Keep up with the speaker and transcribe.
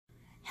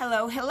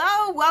Hello,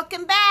 hello,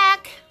 welcome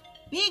back.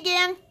 Me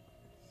again.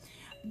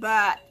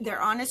 But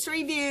they're honest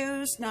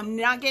reviews. I'm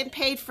not getting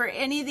paid for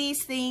any of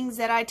these things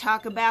that I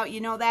talk about.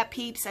 You know that,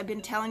 peeps. I've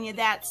been telling you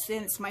that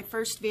since my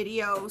first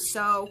video.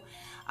 So,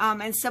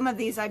 and some of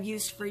these I've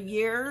used for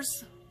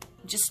years.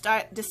 Just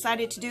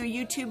decided to do a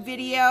YouTube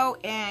video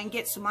and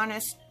get some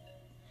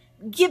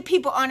give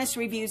people honest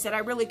reviews that I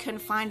really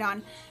couldn't find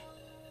on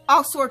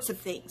all sorts of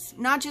things.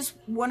 Not just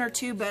one or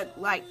two, but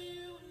like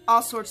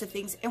all sorts of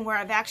things, and where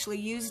I've actually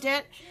used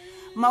it.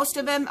 Most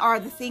of them are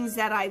the things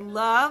that I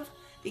love,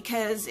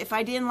 because if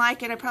I didn't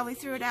like it, I probably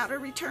threw it out or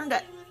returned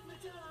it.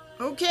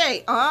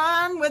 Okay,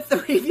 on with the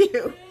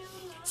review.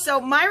 So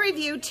my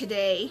review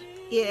today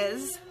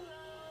is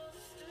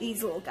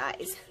these little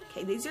guys.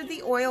 Okay, these are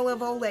the Oil of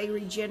Olay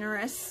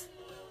Regenerist.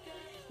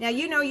 Now,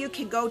 you know you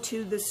can go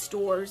to the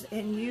stores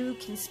and you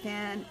can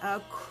spend a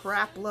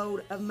crap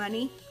loads of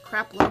money.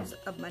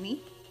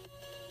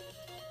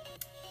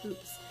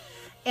 Oops.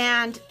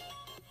 And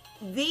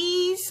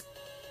these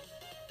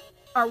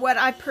are what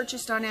I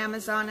purchased on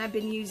Amazon. I've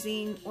been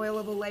using Oil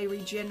of Olay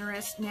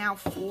Regenerist now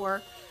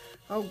for,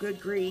 oh good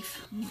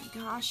grief, oh my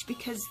gosh,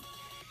 because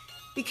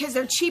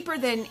they're cheaper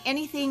than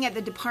anything at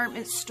the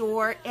department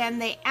store,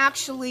 and they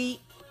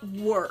actually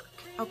work,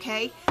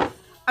 okay?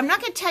 I'm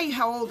not going to tell you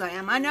how old I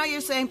am. I know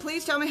you're saying,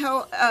 please tell me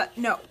how,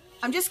 no.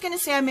 I'm just going to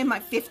say I'm in my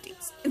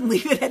 50s and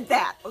leave it at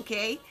that,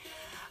 okay?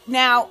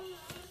 Now,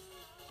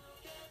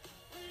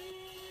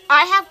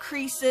 I have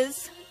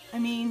creases. I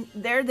mean,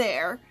 they're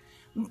there.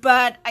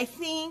 But I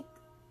think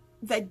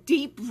the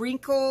deep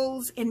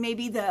wrinkles and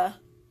maybe the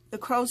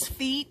crow's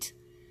feet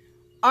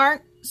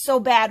aren't so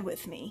bad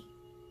with me.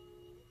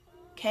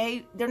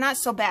 Okay? They're not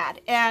so bad.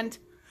 And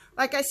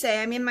like I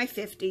say, I'm in my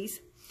 50s.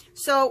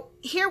 So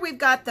here we've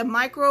got the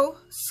Micro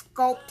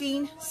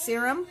Sculpting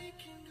Serum.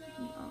 I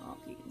don't know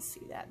if you can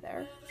see that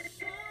there.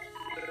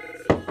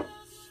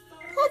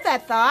 Hold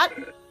that thought.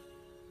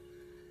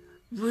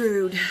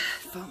 Rude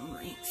phone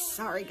rings.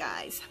 Sorry,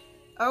 guys.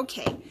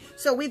 Okay,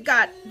 so we've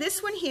got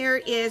this one here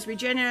is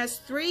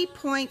Regenerist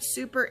 3-Point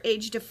Super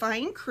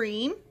Age-Defying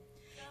Cream.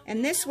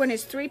 And this one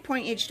is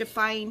 3-Point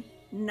Age-Defying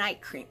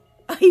Night Cream.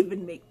 I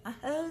even make my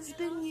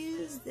husband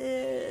use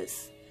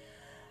this.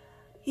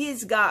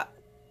 He's got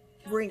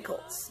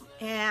wrinkles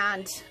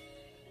and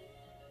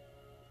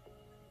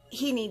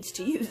he needs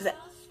to use it.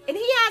 And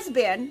he has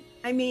been,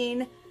 I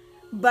mean,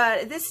 but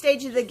at this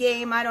stage of the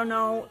game, I don't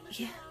know.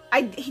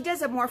 He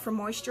does it more for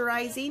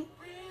moisturizing.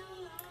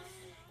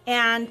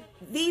 And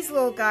these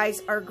little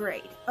guys are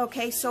great.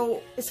 Okay,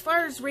 so as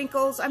far as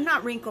wrinkles, I'm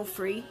not wrinkle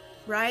free,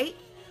 right?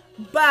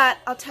 But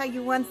I'll tell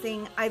you one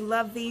thing, I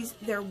love these.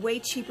 They're way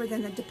cheaper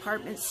than the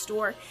department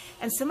store.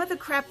 And some of the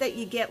crap that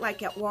you get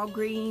like at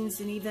Walgreens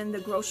and even the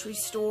grocery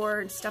store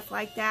and stuff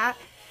like that,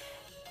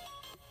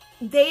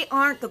 they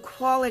aren't the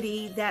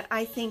quality that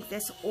I think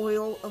this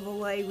Oil of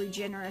Olay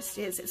Regenerist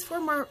is. It's for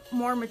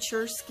more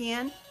mature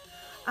skin.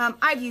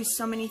 I've used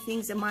so many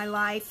things in my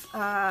life.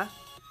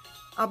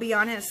 I'll be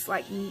honest,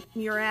 like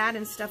Murad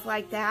and stuff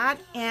like that.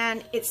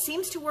 And it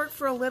seems to work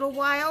for a little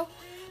while.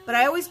 But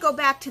I always go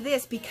back to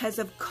this because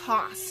of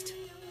cost.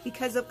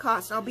 Because of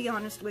cost, I'll be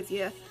honest with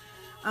you.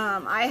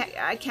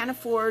 I can't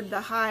afford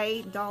the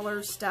high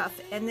dollar stuff.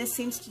 And this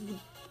seems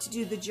to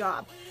do the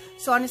job.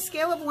 So on a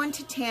scale of 1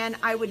 to 10,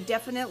 I would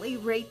definitely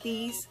rate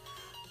these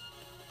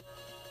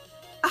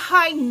a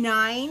high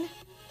 9.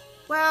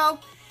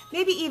 Well,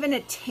 maybe even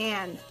a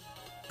 10.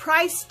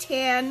 Price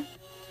 10.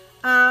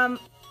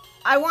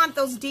 I want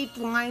those deep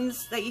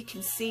lines that you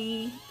can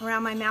see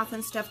around my mouth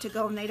and stuff to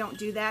go, and they don't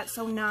do that,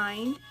 so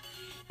 9.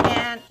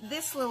 And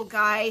this little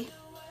guy,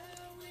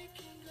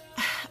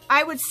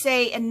 I would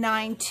say a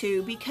 9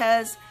 too,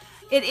 because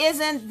it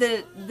isn't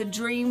the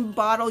dream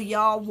bottle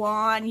y'all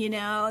want, you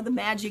know, the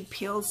magic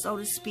pill, so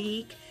to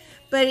speak.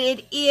 But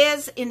it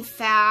is, in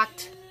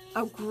fact,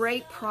 a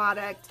great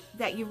product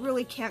that you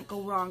really can't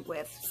go wrong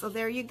with. So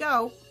there you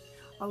go.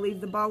 I'll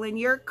leave the ball in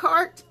your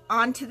cart.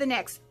 On to the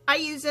next. I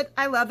use it.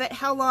 I love it.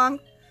 How long?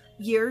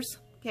 Years.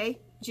 Okay?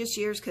 Just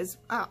years, because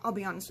I'll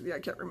be honest with you, I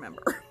can't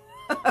remember.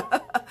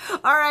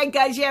 All right,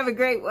 guys. You have a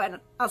great one.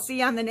 I'll see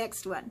you on the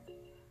next one.